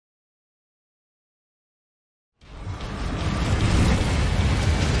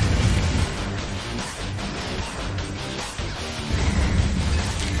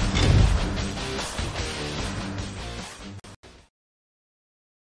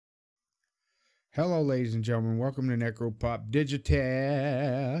Hello, ladies and gentlemen. Welcome to Necropop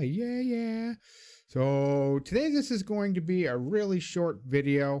Digital. Yeah. So today this is going to be a really short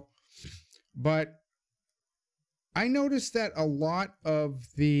video, but I noticed that a lot of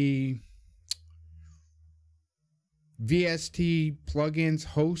the VST plugins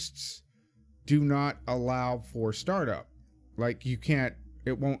hosts do not allow for startup. Like you can't,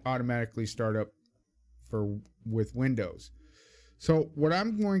 it won't automatically start up with Windows. So what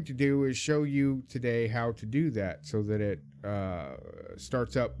I'm going to do is show you today how to do that so that it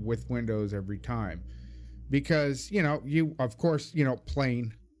starts up with Windows every time. Because, of course,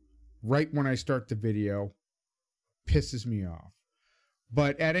 plain right when I start the video pisses me off.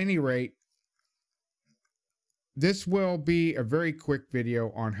 But at any rate, this will be a very quick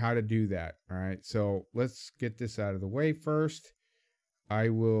video on how to do that. All right, so let's get this out of the way first. I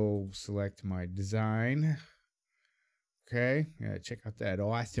will select my design. Okay, yeah, check out that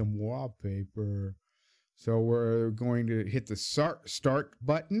awesome wallpaper. So we're going to hit the start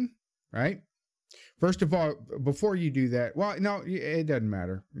button, right? First of all, before you do that, well, no, it doesn't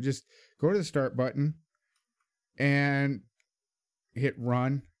matter. Just go to the start button and hit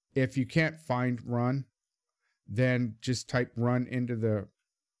run. If you can't find run, then just type run into the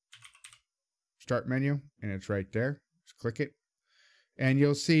start menu and it's right there. Just click it and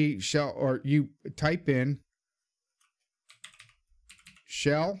you'll see shell, or you type in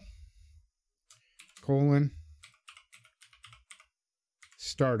shell colon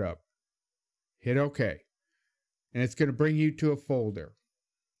startup. Hit OK. And it's going to bring you to a folder.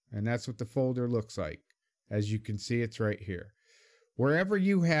 And that's what the folder looks like. As you can see, it's right here. Wherever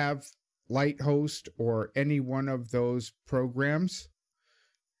you have Lighthost or any one of those programs,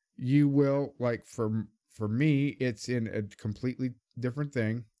 you will, like for me, it's in a completely different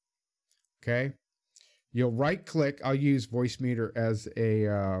thing. Okay. You'll right click. I'll use Voicemeeter as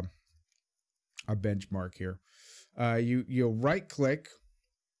a benchmark here. You'll right click,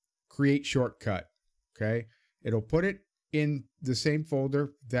 create shortcut. Okay, it'll put it in the same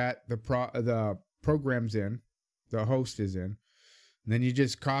folder that the program's in, the host is in. And then you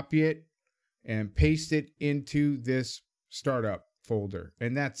just copy it and paste it into this startup folder,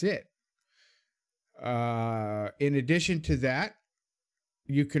 and that's it. In addition to that,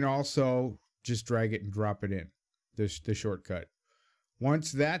 you can also just drag it and drop it in the shortcut.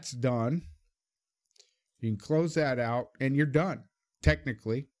 Once that's done, you can close that out and you're done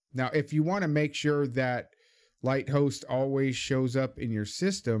technically. Now, if you want to make sure that Lighthost always shows up in your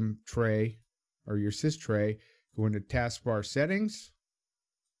system tray or your sys tray, go into taskbar settings.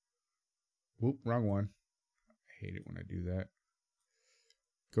 Whoop, wrong one. I hate it when I do that.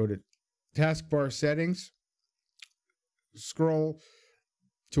 Go to taskbar settings, scroll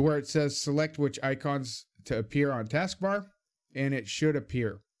to where it says select which icons to appear on taskbar, and it should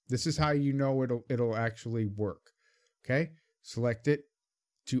appear. This is how you know it'll actually work. Okay, select it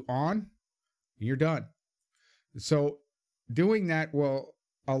to on, and you're done. So doing that will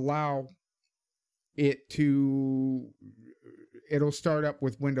allow it'll start up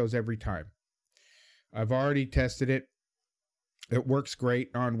with Windows every time. I've already tested it. It works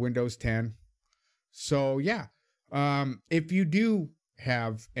great on Windows 10. So yeah, if you do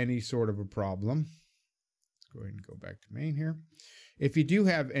have any sort of a problem, let's go ahead and go back to main here. If you do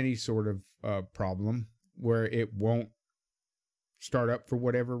have any sort of problem where it won't start up for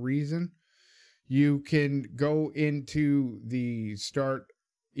whatever reason, you can go into the start,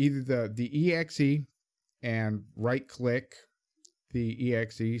 either the exe, and right click the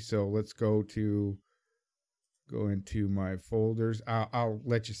exe. So let's go into my folders. I'll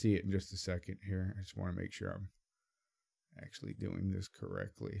let you see it in just a second here. I just want to make sure I'm actually doing this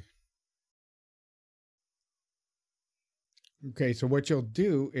correctly. Okay, so what you'll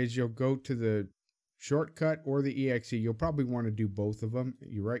do is you'll go to the shortcut or the exe. You'll probably want to do both of them.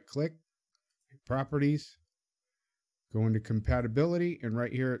 You right click, properties, go into compatibility, and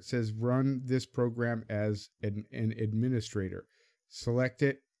right here it says run this program as an administrator. Select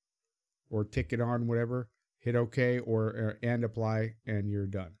it or tick it on, whatever, hit OK or and apply, and you're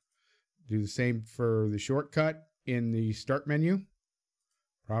done. Do the same for the shortcut in the start menu,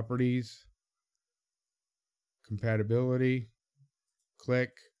 properties, compatibility,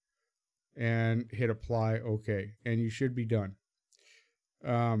 click, and hit apply, OK, and you should be done.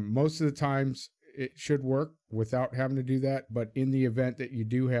 Most of the times it should work without having to do that, but in the event that you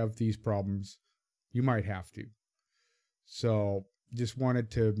do have these problems, you might have to. So just wanted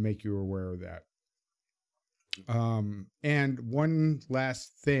to make you aware of that. And one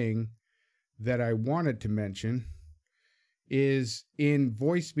last thing that I wanted to mention is in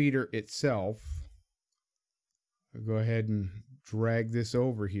Voicemeeter itself. I'll go ahead and drag this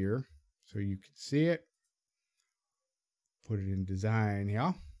over here so you can see it. Put it in design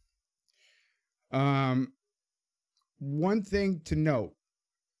here. One thing to note,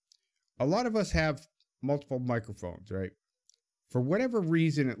 a lot of us have multiple microphones, right? For whatever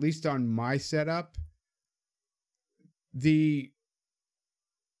reason, at least on my setup, the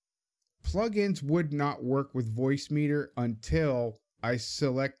plugins would not work with voice meter until I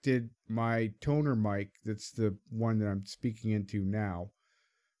selected my toner mic. That's the one that I'm speaking into now,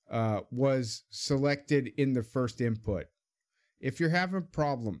 was selected in the first input. If you're having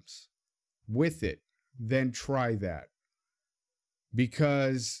problems with it, then try that.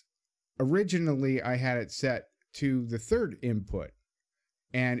 Because originally I had it set to the third input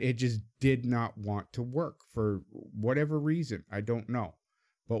and it just did not want to work for whatever reason. I don't know.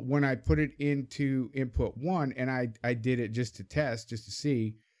 But when I put it into input 1, and I did it just to test, just to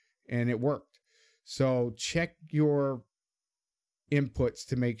see, and it worked. So check your inputs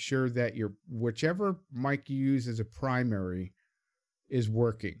to make sure that your whichever mic you use as a primary is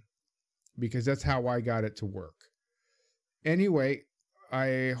working, because that's how I got it to work. Anyway,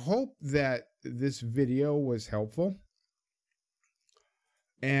 I hope that this video was helpful,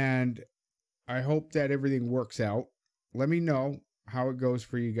 and I hope that everything works out. Let me know how it goes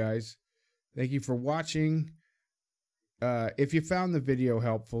for you guys. Thank you for watching. If you found the video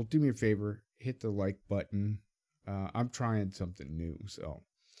helpful, do me a favor, hit the like button. I'm trying something new, so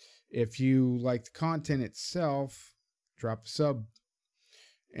if you like the content itself, drop a sub.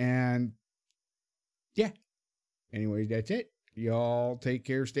 And yeah, anyway, that's it. Y'all take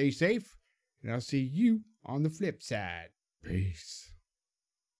care, stay safe, and I'll see you on the flip side. Peace.